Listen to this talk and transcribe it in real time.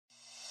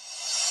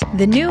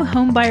The new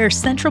Homebuyer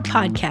Central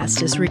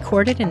podcast is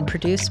recorded and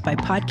produced by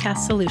Podcast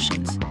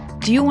Solutions.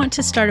 Do you want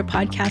to start a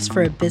podcast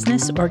for a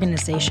business,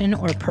 organization,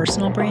 or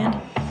personal brand?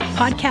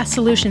 Podcast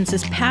Solutions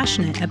is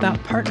passionate about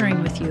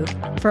partnering with you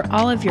for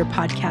all of your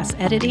podcast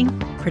editing,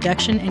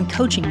 production, and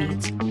coaching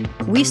needs.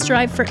 We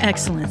strive for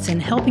excellence in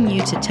helping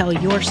you to tell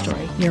your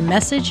story, your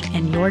message,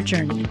 and your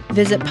journey.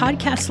 Visit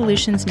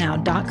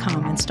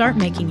podcastsolutionsnow.com and start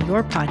making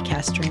your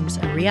podcast dreams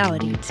a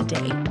reality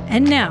today.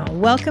 And now,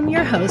 welcome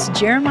your hosts,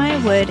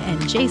 Jeremiah Wood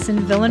and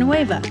Jason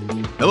Villanueva.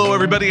 Hello,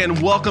 everybody, and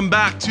welcome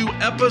back to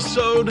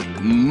episode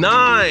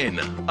 9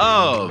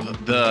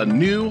 of the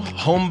new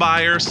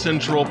Homebuyer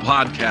Central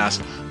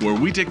podcast, where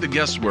we take the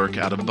guesswork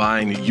out of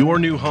buying your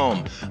new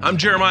home. I'm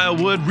Jeremiah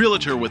Wood,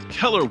 realtor with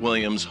Keller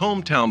Williams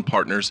Hometown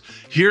Partners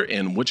here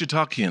in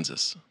Wichita,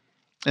 Kansas.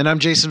 And I'm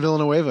Jason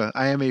Villanueva.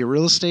 I am a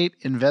real estate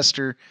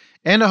investor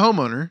and a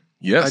homeowner.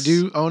 Yes. I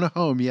do own a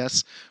home,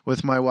 yes,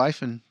 with my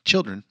wife and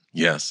children.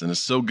 Yes, and it's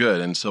so good.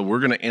 And so we're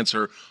going to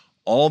answer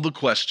all the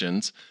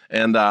questions.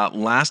 And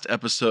last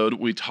episode,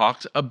 we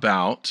talked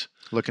about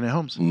Looking at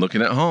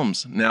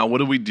homes. Now, what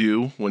do we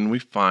do when we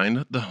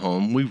find the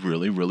home we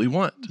really, really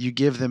want? You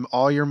give them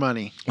all your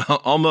money.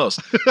 Almost.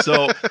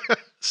 So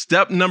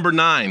step number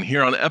 9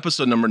 here on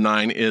episode number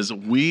 9 is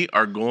we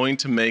are going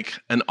to make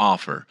an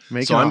offer.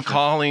 I'm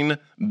calling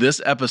this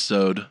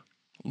episode,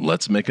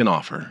 Let's Make an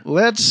Offer.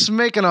 Let's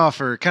make an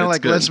offer. Kind of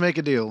like good. Let's make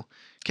a deal.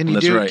 Can you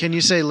That's right. Can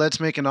you say let's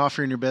make an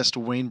offer in your best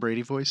Wayne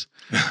Brady voice?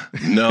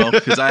 No,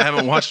 because I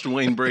haven't watched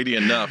Wayne Brady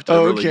enough to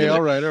really get it.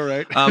 All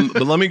right.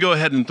 But let me go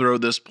ahead and throw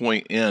this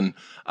point in.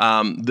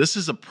 This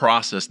is a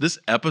process. This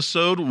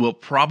episode will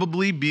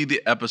probably be the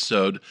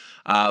episode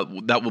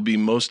that will be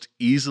most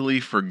easily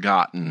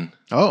forgotten.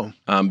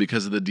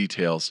 Because of the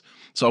details.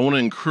 So I want to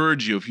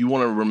encourage you, if you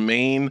want to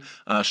remain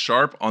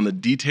sharp on the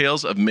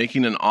details of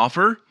making an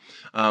offer,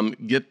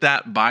 get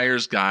that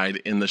buyer's guide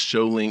in the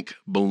show link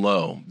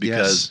below,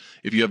 because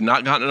if you have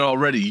not gotten it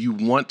already, you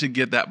want to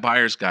get that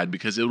buyer's guide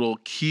because it will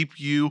keep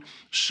you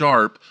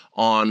sharp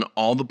on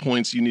all the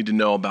points you need to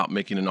know about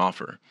making an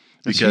offer.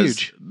 Because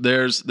huge.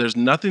 There's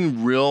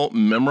nothing real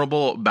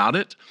memorable about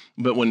it,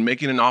 but when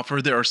making an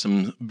offer, there are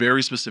some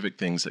very specific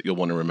things that you'll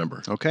want to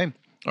remember. Okay.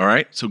 All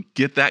right, so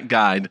get that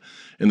guide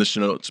in the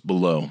show notes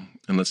below,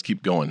 and let's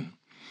keep going.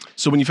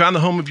 So when you found the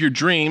home of your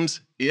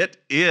dreams, it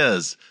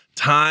is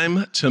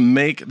time to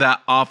make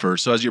that offer.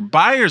 So as your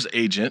buyer's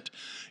agent,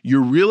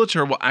 your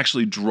realtor will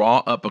actually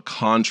draw up a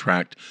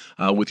contract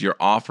with your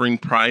offering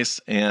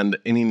price and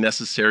any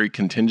necessary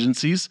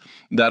contingencies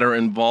that are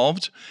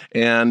involved,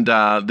 and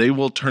they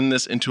will turn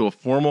this into a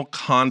formal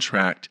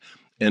contract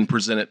and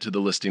present it to the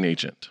listing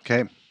agent.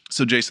 Okay.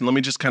 So, Jason, let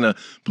me just kind of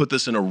put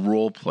this in a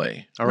role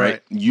play. All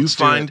right. You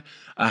find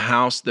a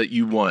house that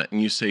you want,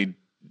 and you say,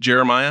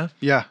 Jeremiah.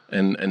 Yeah.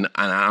 And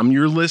I'm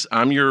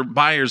your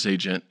buyer's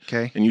agent.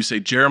 Okay. And you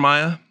say,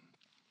 Jeremiah,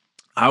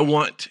 I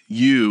want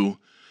you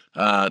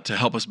to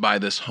help us buy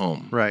this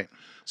home. Right.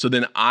 So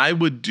then I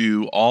would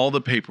do all the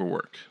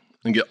paperwork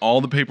and get all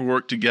the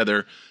paperwork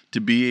together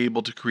to be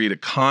able to create a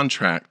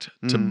contract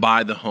to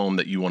buy the home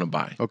that you want to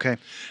buy. Okay.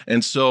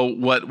 And so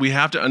what we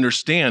have to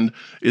understand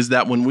is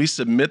that when we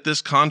submit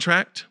this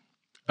contract,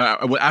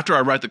 after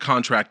I write the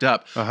contract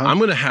up, I'm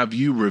going to have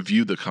you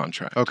review the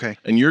contract. Okay.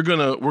 And we're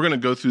going to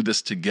go through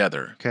this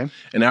together. Okay.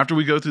 And after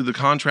we go through the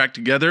contract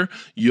together,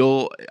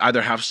 you'll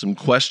either have some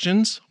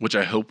questions, which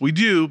I hope we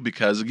do,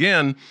 because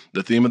again,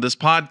 the theme of this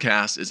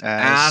podcast is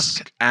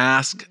ask.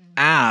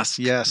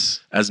 Yes.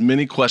 As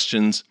many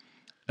questions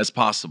as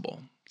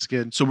possible. It's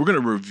good. So we're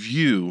going to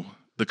review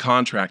the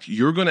contract.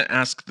 You're going to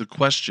ask the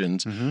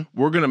questions.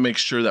 We're going to make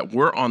sure that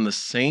we're on the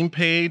same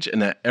page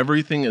and that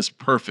everything is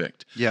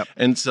perfect. Yep.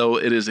 And so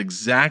it is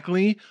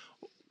exactly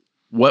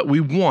what we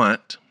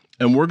want,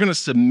 and we're going to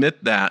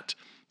submit that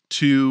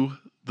to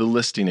the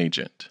listing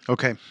agent.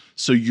 Okay.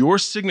 So your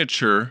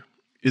signature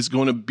is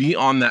going to be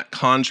on that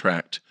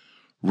contract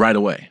right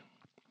away.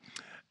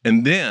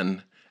 And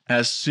then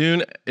as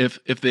soon, if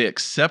they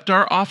accept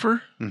our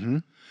offer,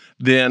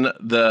 then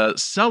the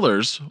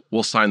sellers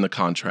will sign the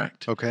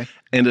contract. Okay.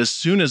 And as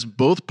soon as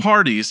both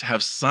parties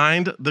have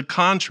signed the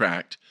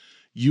contract,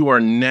 you are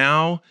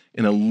now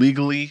in a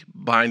legally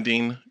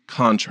binding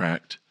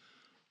contract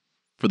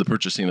for the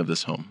purchasing of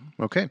this home.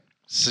 Okay.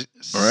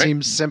 All right.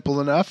 Seems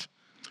simple enough.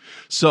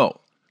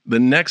 So the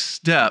next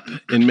step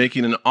in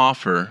making an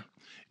offer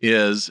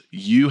is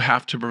you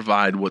have to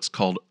provide what's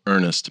called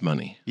earnest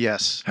money.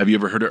 Yes. Have you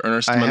ever heard of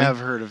earnest money? I have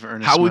heard of earnest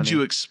money. How would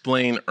you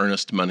explain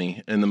earnest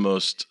money in the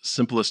most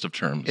simplest of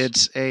terms?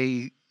 It's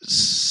a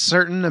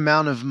certain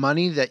amount of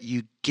money that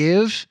you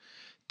give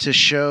to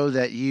show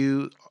that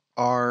you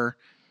are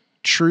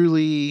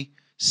truly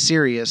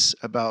serious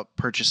about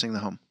purchasing the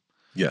home.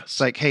 Yes.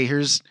 It's like, hey,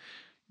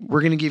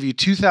 we're going to give you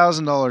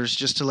 $2,000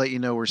 just to let you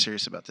know we're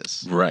serious about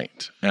this.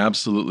 Right.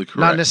 Absolutely correct.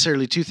 Not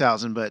necessarily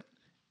 $2,000, but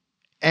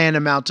an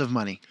amount of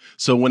money.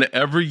 So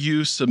whenever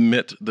you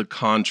submit the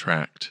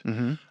contract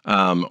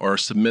or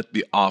submit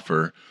the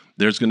offer,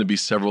 there's going to be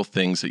several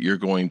things that you're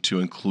going to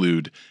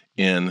include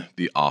in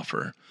the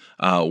offer.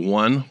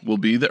 One will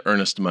be the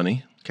earnest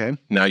money. Okay.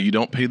 Now, you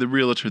don't pay the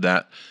realtor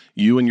that.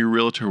 You and your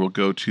realtor will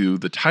go to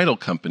the title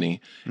company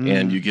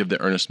and you give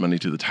the earnest money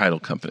to the title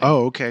company.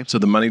 Oh, okay. So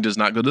the money does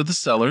not go to the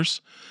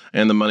sellers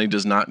and the money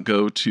does not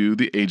go to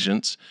the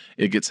agents.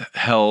 It gets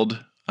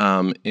held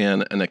in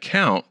an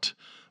account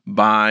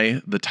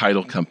by the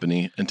title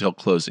company until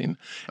closing.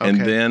 Okay.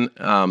 And then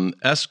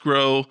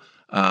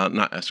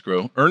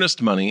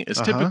earnest money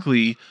is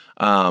typically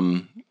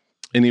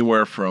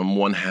anywhere from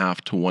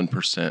 0.5% to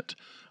 1%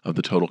 of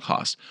the total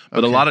cost.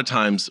 But a lot of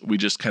times we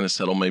just kind of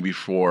settle maybe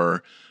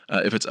for,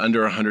 if it's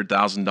under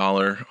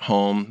 $100,000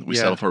 home, we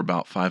settle for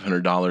about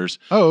 $500.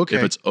 Oh, okay.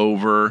 If it's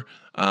over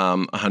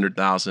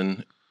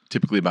 $100,000,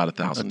 typically about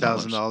 $1,000.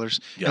 $1,000.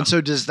 Yeah. And so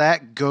does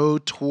that go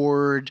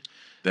toward?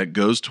 That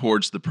goes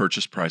towards the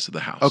purchase price of the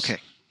house. Okay.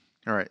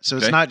 All right. So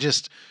it's not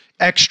just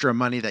extra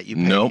money that you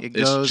pay. Nope. It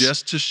goes, it's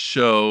just to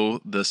show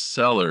the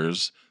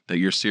sellers that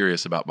you're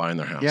serious about buying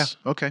their house. Yeah.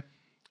 Okay.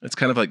 It's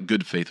kind of like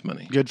good faith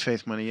money. Good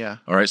faith money. Yeah.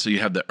 All right. So you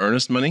have the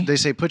earnest money. They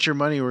say put your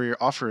money where your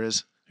offer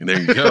is. There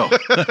you go.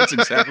 That's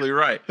exactly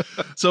right.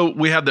 So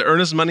we have the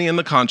earnest money in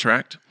the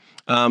contract.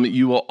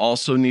 You will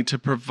also need to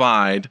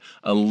provide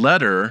a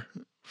letter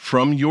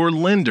from your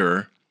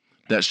lender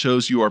that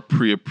shows you are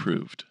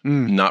pre-approved,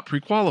 not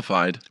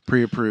pre-qualified.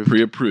 Pre-approved.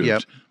 Pre-approved.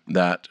 Yep.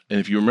 That, and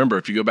if you remember,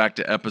 if you go back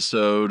to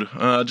episode,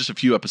 just a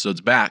few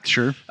episodes back,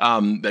 Sure.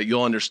 That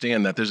you'll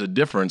understand that there's a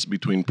difference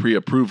between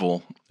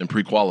pre-approval and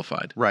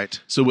pre-qualified. Right.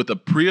 So with a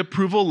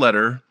pre-approval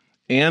letter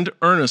and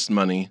earnest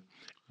money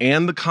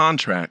and the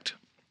contract,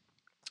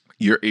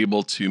 you're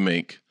able to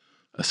make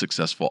a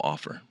successful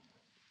offer.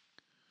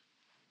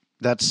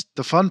 That's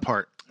the fun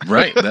part.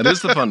 Right. That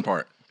is the fun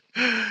part.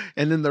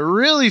 And then the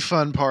really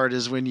fun part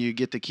is when you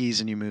get the keys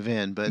and you move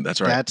in, but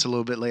That's right. That's a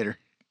little bit later.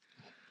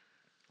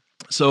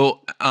 So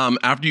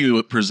after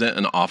you present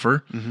an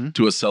offer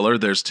to a seller,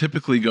 there's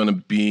typically going to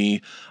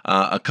be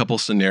a couple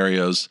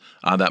scenarios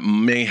that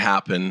may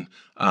happen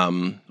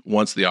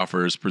once the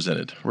offer is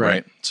presented.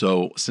 Right.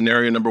 So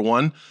scenario number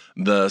one,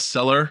 the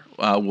seller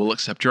will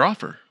accept your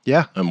offer.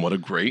 Yeah. And what a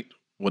great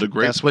That's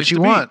place what you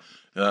to want.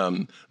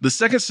 be. The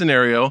second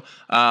scenario,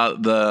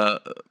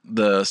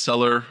 the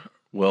seller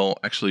will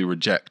actually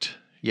reject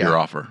your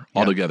offer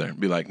altogether.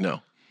 Be like,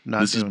 no,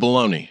 this is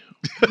baloney.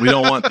 We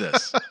don't want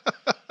this.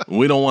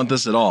 We don't want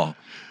this at all.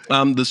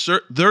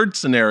 The third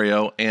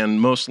scenario, and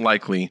most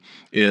likely,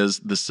 is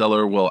the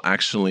seller will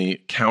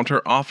actually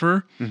counter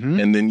offer,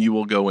 and then you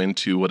will go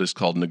into what is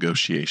called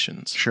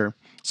negotiations. Sure.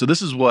 So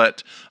this is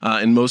what,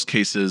 in most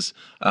cases,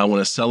 when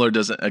a seller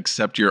doesn't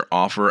accept your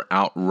offer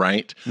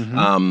outright,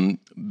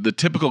 the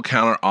typical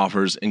counter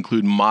offers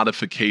include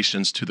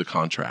modifications to the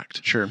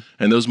contract. Sure.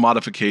 And those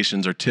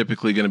modifications are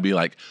typically going to be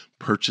like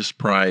purchase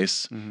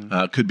price,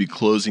 could be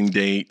closing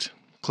date,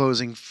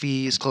 Closing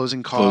fees,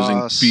 closing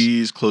costs.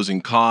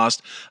 Closing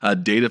cost,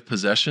 date of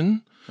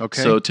possession.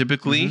 Okay. So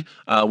typically,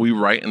 we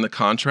write in the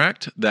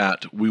contract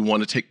that we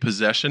want to take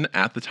possession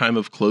at the time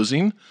of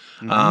closing,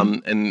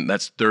 and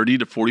that's 30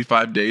 to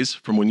 45 days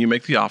from when you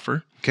make the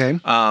offer. Okay.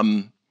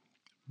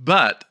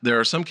 But there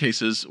are some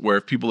cases where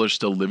if people are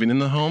still living in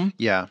the home,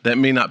 that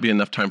may not be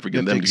enough time for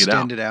them to get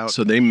extend it out.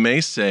 So they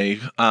may say,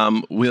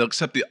 we'll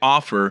accept the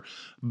offer,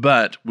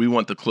 but we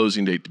want the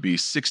closing date to be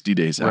 60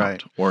 days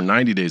out or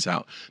 90 days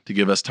out to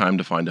give us time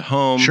to find a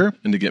home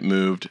and to get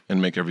moved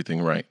and make everything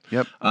right.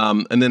 Yep.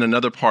 And then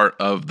another part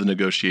of the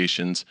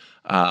negotiations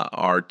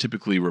are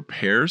typically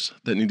repairs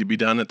that need to be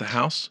done at the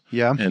house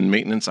and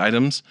maintenance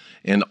items.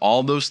 And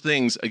all those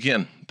things,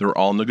 again, they're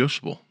all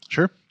negotiable.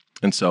 Sure.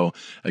 And so,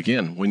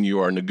 again, when you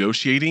are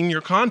negotiating your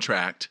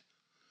contract,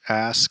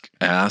 ask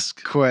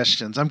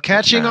questions. I'm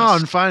catching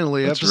on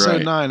finally. That's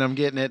Episode 9, I'm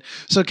getting it.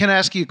 So can I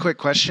ask you a quick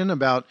question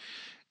about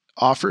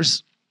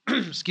offers?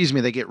 Excuse me,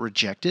 they get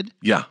rejected?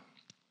 Yeah.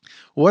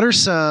 What are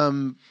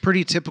some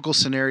pretty typical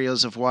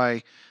scenarios of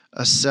why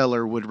a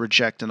seller would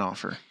reject an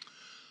offer?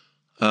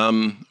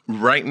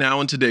 Right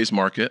now in today's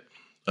market,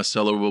 a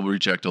seller will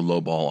reject a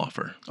lowball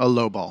offer. A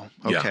lowball.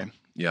 Okay.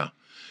 Yeah.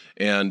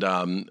 And,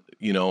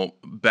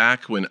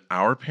 back when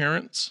our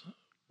parents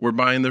were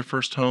buying their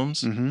first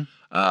homes,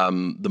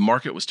 the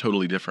market was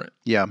totally different.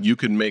 Yeah. You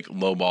could make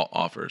lowball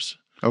offers.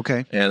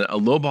 Okay. And a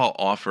lowball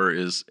offer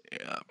is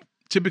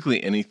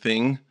typically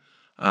anything,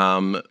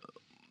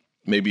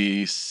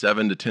 maybe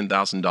 $7,000 to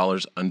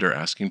 $10,000 under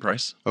asking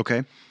price.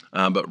 Okay.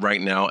 But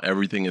right now,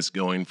 everything is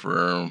going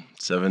for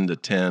 $7,000 to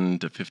 $10,000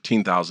 to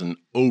 $15,000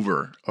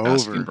 over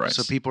asking price.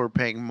 So people are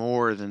paying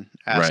more than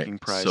asking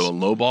price. So a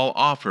lowball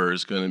offer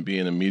is going to be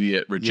an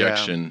immediate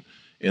rejection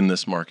in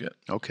this market.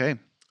 Okay.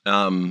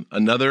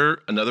 Another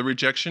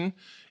rejection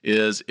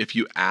is if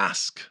you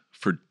ask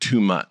for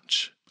too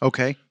much.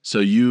 Okay. So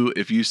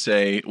if you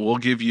say, we'll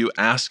give you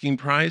asking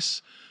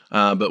price,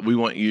 but we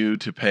want you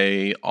to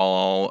pay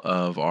all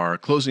of our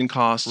closing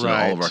costs and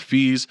all of our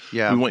fees.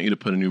 Yeah. We want you to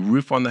put a new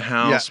roof on the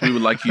house. We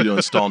would like you to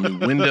install new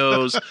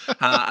windows.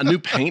 A new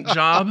paint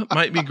job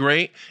might be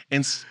great.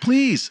 And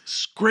please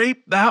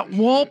scrape that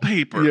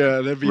wallpaper.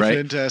 Yeah, that'd be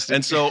fantastic.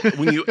 And so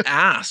when you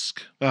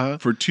ask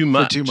for too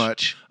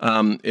much,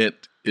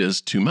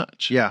 is too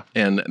much. Yeah.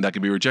 And that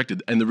can be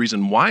rejected. And the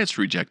reason why it's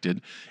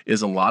rejected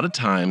is a lot of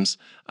times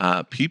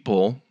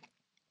people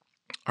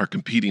are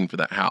competing for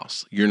that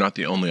house. You're not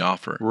the only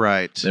offer.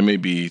 Right. There may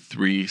be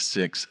 3,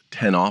 6,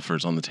 10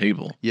 offers on the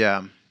table.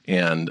 Yeah.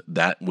 And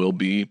that will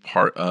be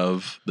part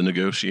of the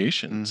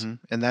negotiations. Mm-hmm.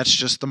 And that's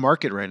just the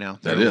market right now.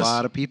 There That are is. a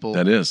lot of people.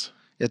 That is.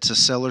 It's a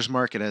seller's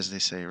market, as they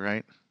say,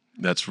 right?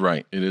 That's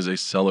right. It is a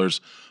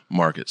seller's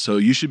market. So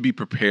you should be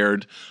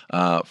prepared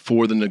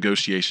for the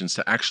negotiations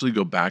to actually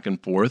go back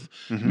and forth,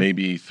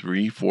 maybe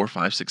 3, 4,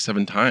 5, 6,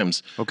 7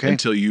 times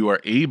until you are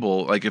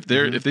able. Like if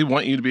they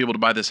want you to be able to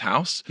buy this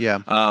house,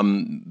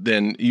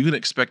 then you can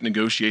expect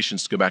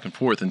negotiations to go back and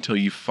forth until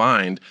you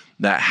find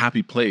that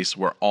happy place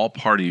where all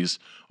parties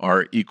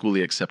are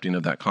equally accepting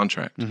of that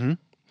contract.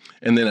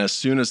 And then as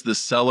soon as the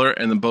seller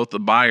and then both the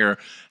buyer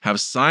have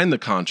signed the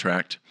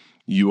contract,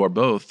 you are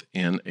both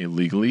in a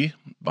legally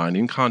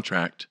binding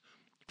contract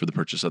for the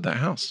purchase of that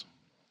house.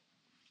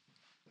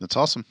 That's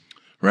awesome.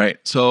 Right.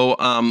 So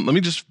let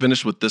me just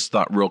finish with this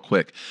thought real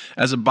quick.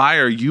 As a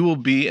buyer, you will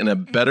be in a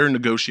better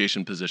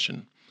negotiation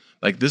position.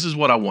 Like, this is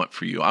what I want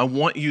for you. I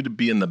want you to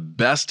be in the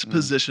best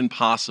position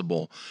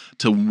possible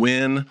to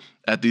win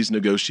at these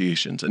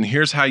negotiations. And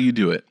here's how you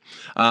do it.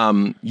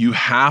 You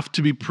have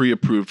to be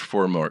pre-approved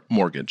for a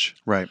mortgage.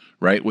 Right.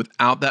 Right.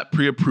 Without that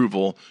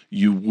pre-approval,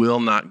 you will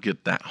not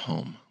get that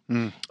home.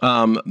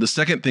 The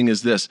second thing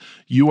is this: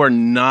 you are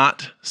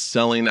not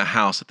selling a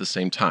house at the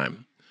same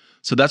time.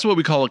 So that's what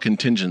we call a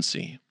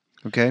contingency.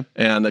 Okay.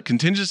 And a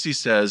contingency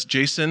says,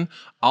 Jason,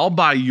 I'll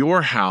buy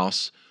your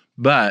house,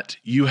 but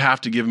you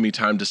have to give me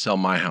time to sell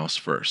my house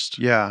first.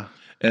 Yeah.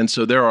 And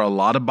so there are a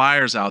lot of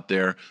buyers out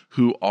there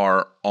who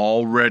have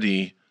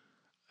already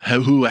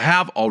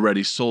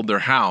sold their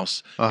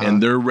house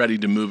and they're ready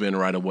to move in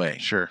right away.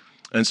 Sure.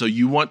 And so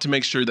you want to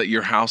make sure that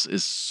your house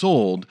is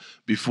sold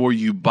before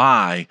you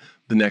buy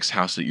the next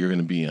house that you're going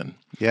to be in.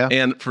 Yeah.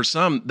 And for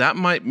some, that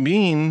might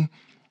mean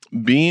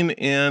being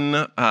in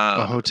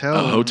a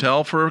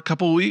hotel for a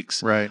couple of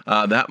weeks. Right.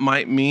 That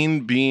might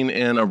mean being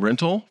in a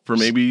rental for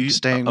maybe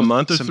staying a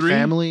month or some 3.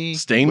 Family,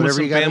 staying with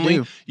some family.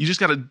 Do. You just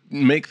got to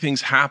make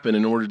things happen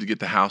in order to get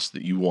the house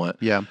that you want.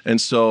 Yeah.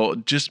 And so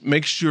just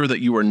make sure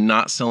that you are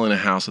not selling a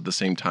house at the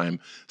same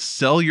time.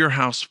 Sell your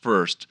house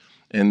first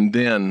and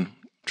then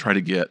try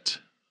to get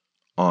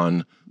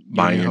on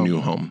buying your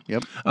new home.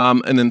 Yep.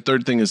 And then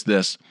third thing is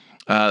this,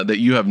 that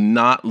you have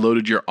not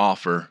loaded your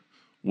offer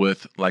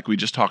with, like we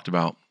just talked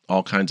about,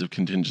 all kinds of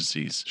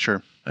contingencies.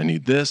 Sure. I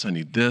need this, I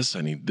need this,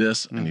 I need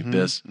this, I need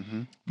this.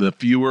 The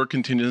fewer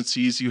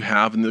contingencies you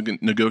have in the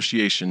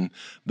negotiation,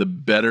 the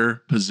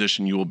better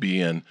position you will be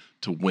in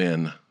to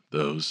win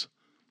those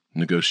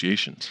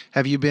negotiations.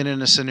 Have you been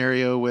in a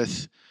scenario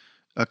with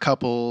a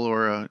couple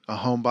or a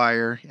home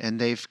buyer and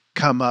they've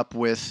come up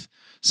with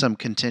some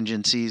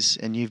contingencies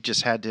and you've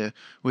just had to,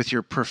 with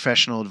your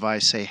professional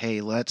advice, say, hey,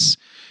 let's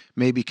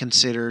maybe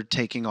consider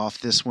taking off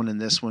this one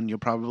and this one. You'll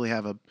probably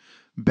have a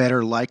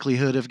better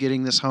likelihood of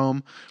getting this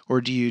home?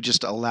 Or do you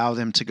just allow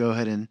them to go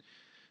ahead and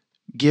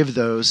give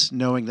those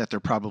knowing that they're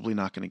probably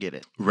not going to get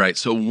it? Right.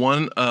 So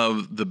one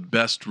of the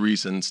best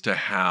reasons to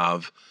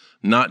have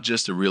not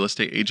just a real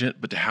estate agent,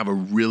 but to have a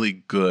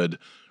really good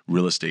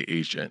real estate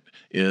agent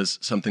is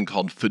something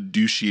called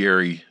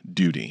fiduciary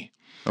duty.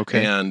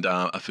 Okay. And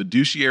a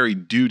fiduciary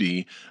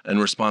duty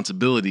and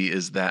responsibility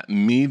is that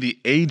me, the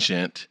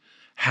agent,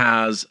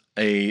 has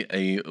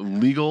a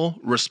legal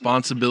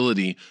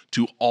responsibility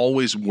to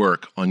always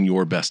work on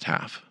your best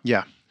half.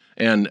 Yeah.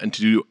 And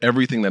to do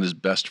everything that is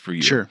best for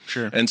you. Sure.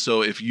 And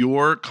so if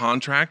your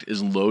contract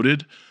is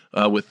loaded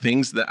with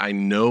things that I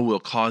know will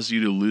cause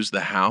you to lose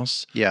the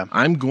house,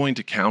 I'm going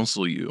to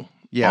counsel you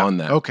on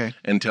that. Okay.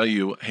 And tell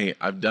you, hey,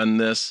 I've done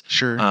this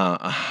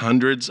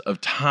hundreds of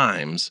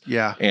times.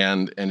 Yeah.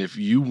 And if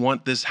you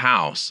want this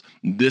house,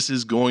 this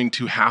is going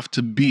to have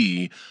to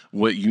be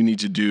what you need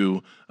to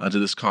do to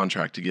this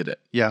contract to get it.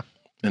 Yeah.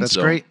 And that's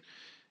great.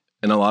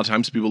 And a lot of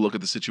times people look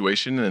at the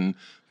situation and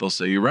they'll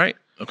say, you're right.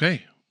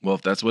 Okay. Well,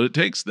 if that's what it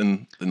takes,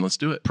 then let's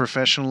do it.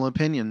 Professional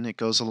opinion, it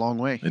goes a long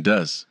way. It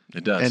does.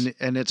 It does.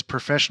 And it's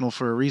professional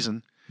for a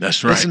reason.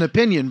 That's right. It's an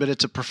opinion, but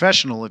it's a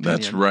professional opinion.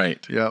 That's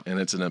right. Yep. And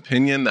it's an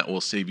opinion that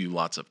will save you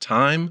lots of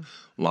time,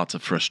 lots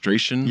of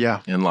frustration,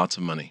 and lots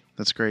of money.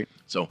 That's great.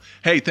 So,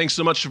 hey, thanks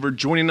so much for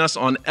joining us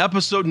on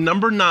episode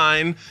number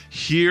 9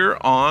 here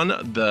on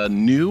the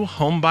new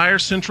Homebuyer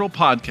Central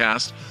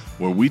podcast,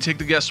 where we take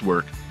the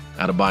guesswork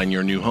out of buying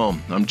your new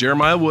home. I'm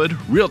Jeremiah Wood,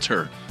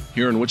 realtor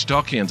here in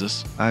Wichita,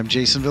 Kansas. I'm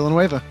Jason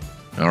Villanueva.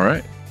 All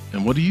right.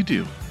 And what do you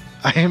do?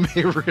 I am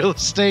a real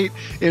estate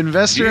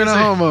investor and a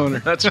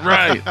homeowner. That's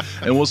right.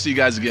 And we'll see you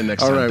guys again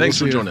next time. Right, Thanks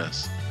for joining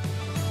us.